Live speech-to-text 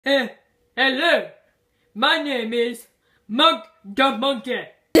Hello, my name is Monk the Monkey.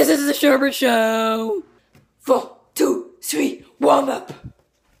 This is the Sherbert Show. 4, 2, 3, warm up.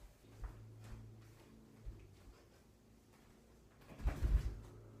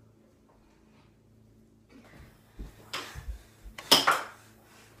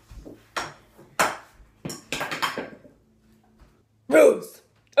 Rules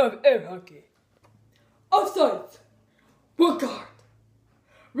of air hockey. Offside. Work hard.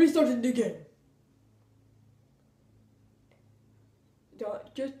 Restarting the game.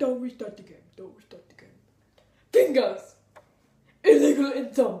 Just don't restart the game. Don't restart the game. Fingers. Illegal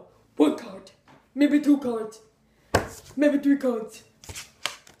in some. One card. Maybe 2 cards. Maybe 3 cards.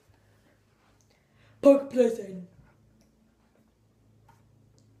 Puck placing.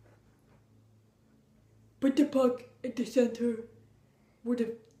 Put the puck in the center. Where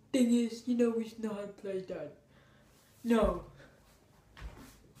the thing is, we know how to play that. No.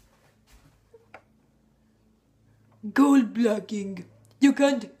 Goal blocking. You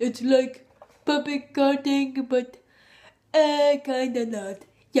can't, it's like public guarding, but kinda not.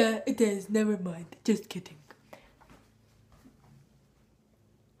 Yeah, it is, never mind, just kidding.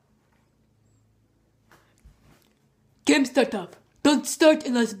 Game start up. Don't start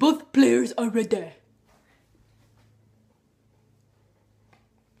unless both players are ready.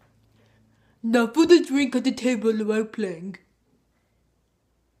 Now put a drink on the table while playing.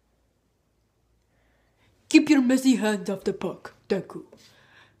 Keep your messy hands off the puck. Thank you.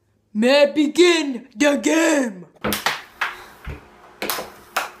 May I begin the game?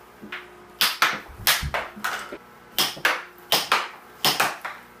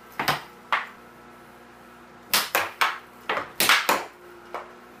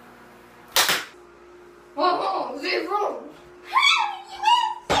 Oh, the rules.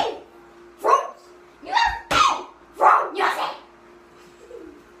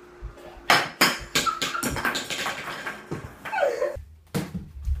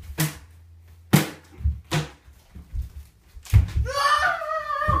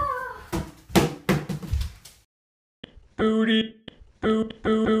 Booty,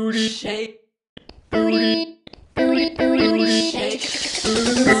 booty, Shake. Booty, booty, booty, shake.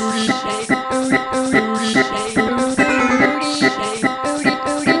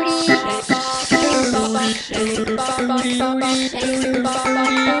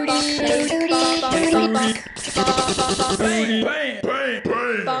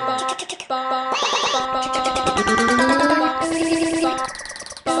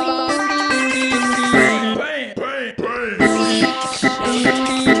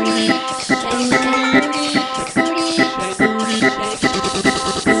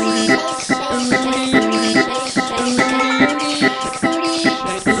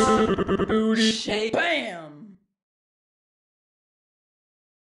 booty, Shake. Bam!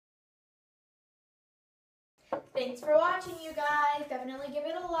 Thanks for watching, you guys. Definitely give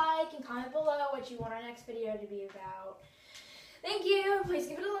it a like and comment below what you want our next video to be about. Thank you. Please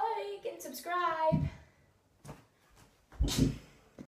give it a like and subscribe.